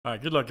All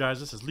right, good luck,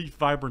 guys. This is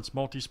Vibrance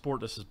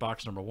Multisport. This is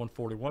box number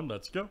 141.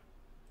 Let's go.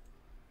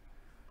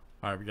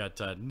 All right, we got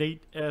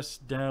Nate S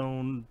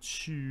down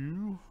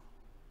to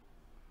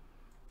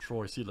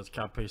Troy C. Let's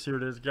copy paste. Here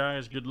it is,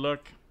 guys. Good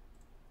luck.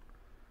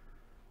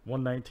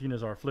 119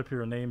 is our flip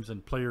here. Names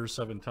and players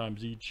 7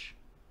 times each.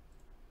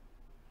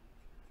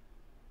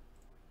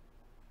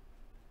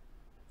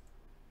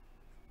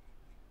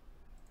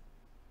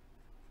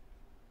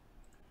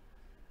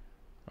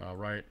 All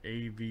right,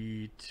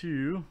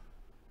 AV2.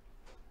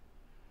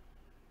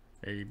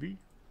 AB.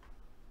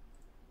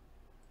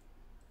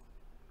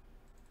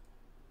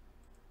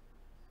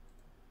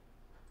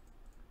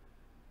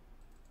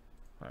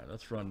 All right,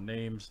 let's run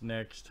names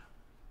next.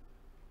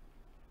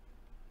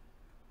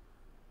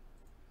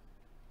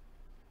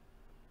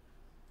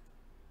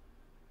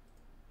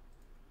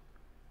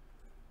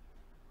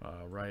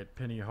 All right,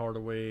 Penny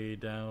Hardaway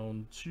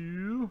down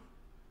to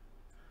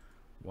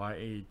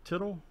YA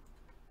Tittle.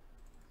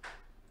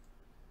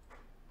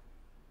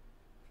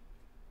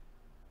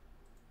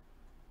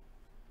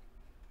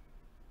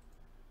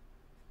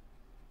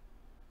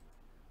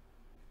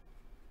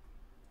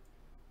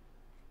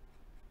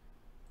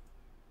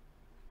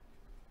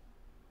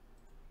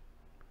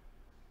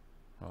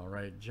 All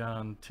right,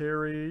 John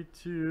Terry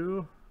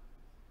to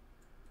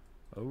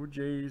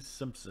O.J.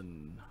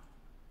 Simpson.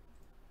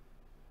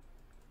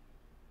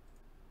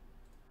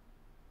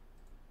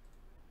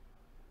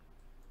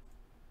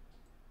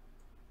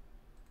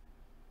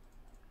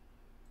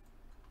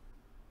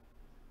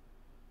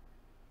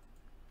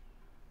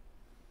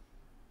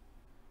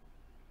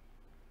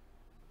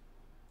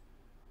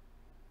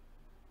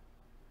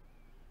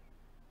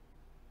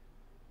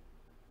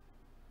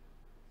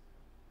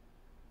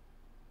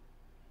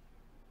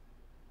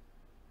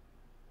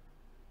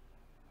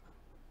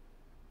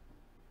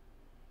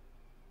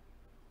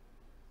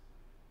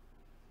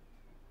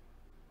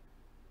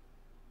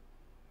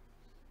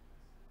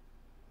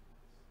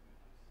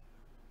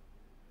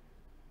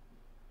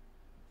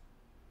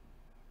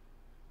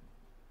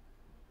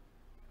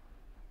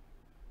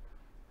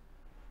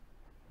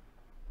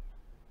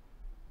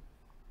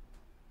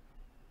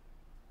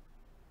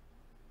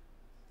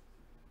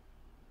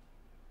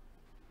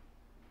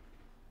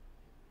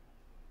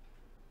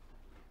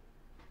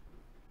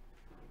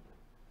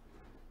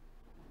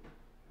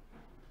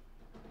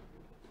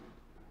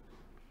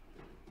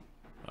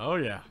 Oh,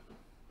 yeah.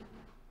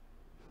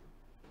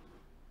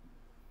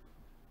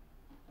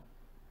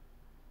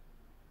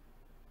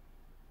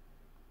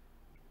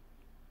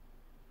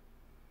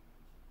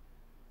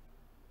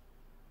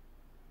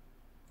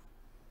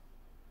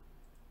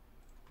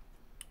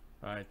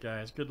 All right,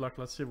 guys. Good luck.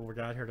 Let's see what we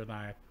got here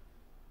tonight.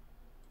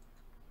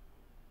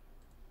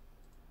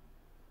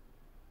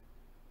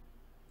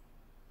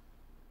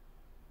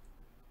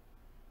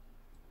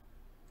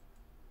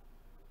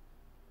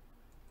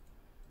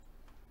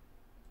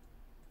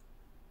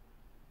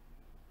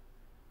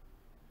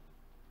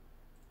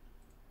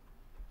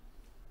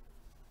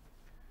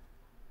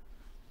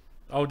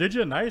 Oh, did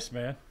you? Nice,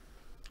 man.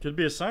 Could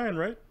be a sign,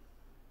 right?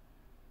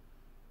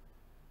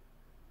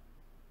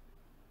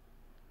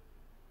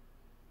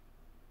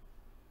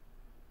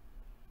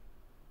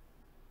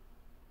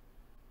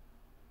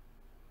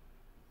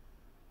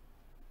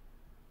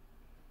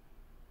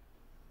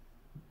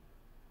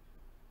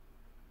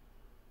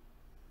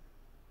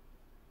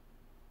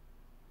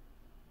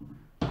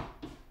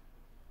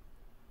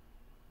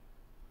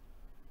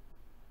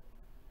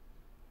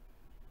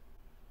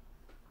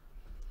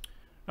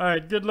 All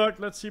right, good luck.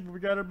 Let's see what we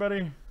got,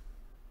 everybody.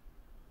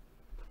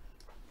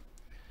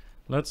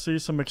 Let's see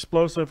some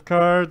explosive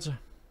cards.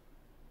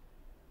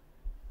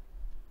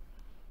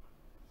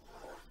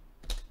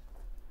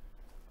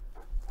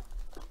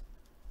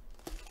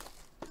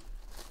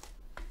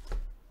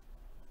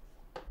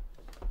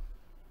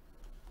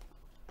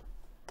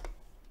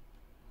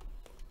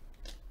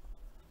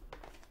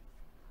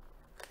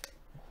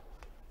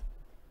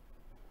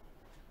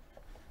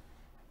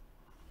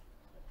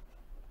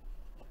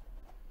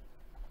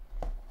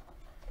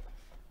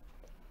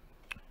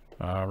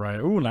 All right.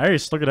 Ooh,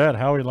 nice. Look at that.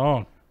 Howie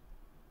Long.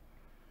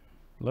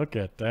 Look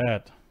at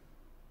that.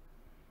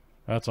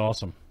 That's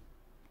awesome.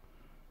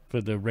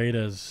 For the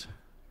Raiders,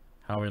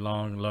 Howie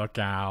Long, look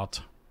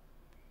out.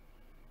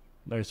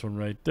 Nice one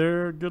right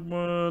there. Good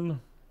one.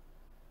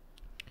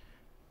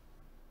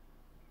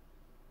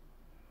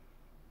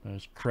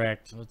 That's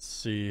cracked. Let's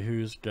see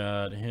who's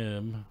got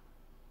him.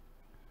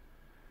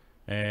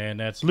 And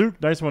that's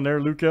Luke. Nice one there,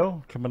 Luke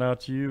L. Coming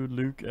out to you,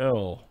 Luke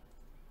L.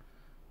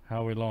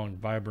 Howie Long,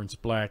 Vibrance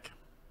Black.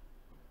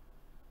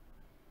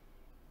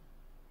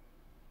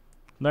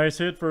 Nice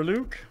hit for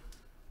Luke.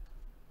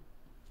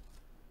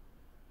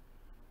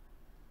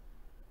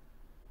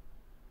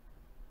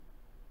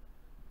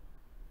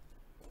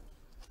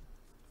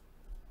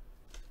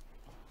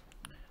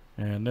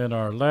 And then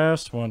our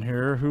last one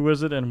here. Who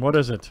is it and what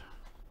is it?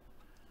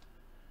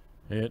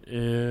 It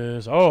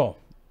is, oh,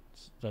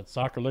 that's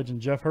soccer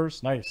legend Jeff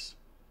Hurst. Nice.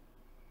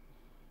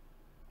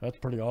 That's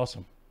pretty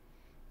awesome.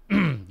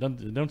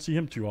 Don't see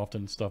him too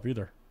often and stuff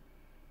either.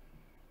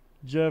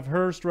 Jeff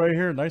Hurst right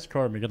here. Nice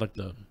card. We got like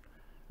the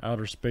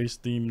outer space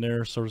theme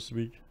there, so to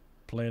speak.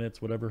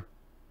 Planets, whatever.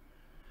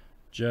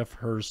 Jeff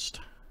Hurst.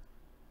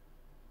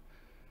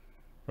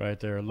 Right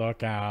there.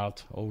 Look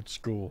out. Old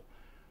school.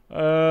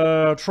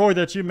 Troy,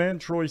 that's you, man.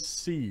 Troy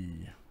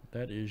C.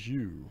 That is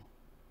you.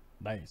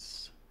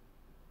 Nice.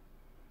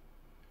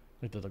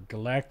 Look at the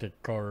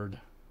galactic card.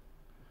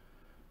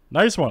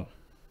 Nice one.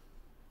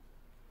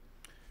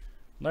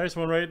 Nice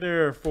one right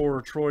there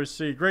for Troy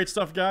C. Great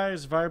stuff,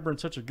 guys.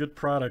 Vibrance, such a good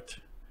product.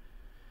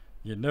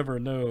 You never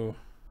know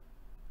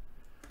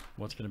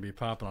what's going to be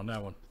popping on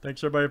that one.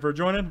 Thanks, everybody, for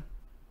joining.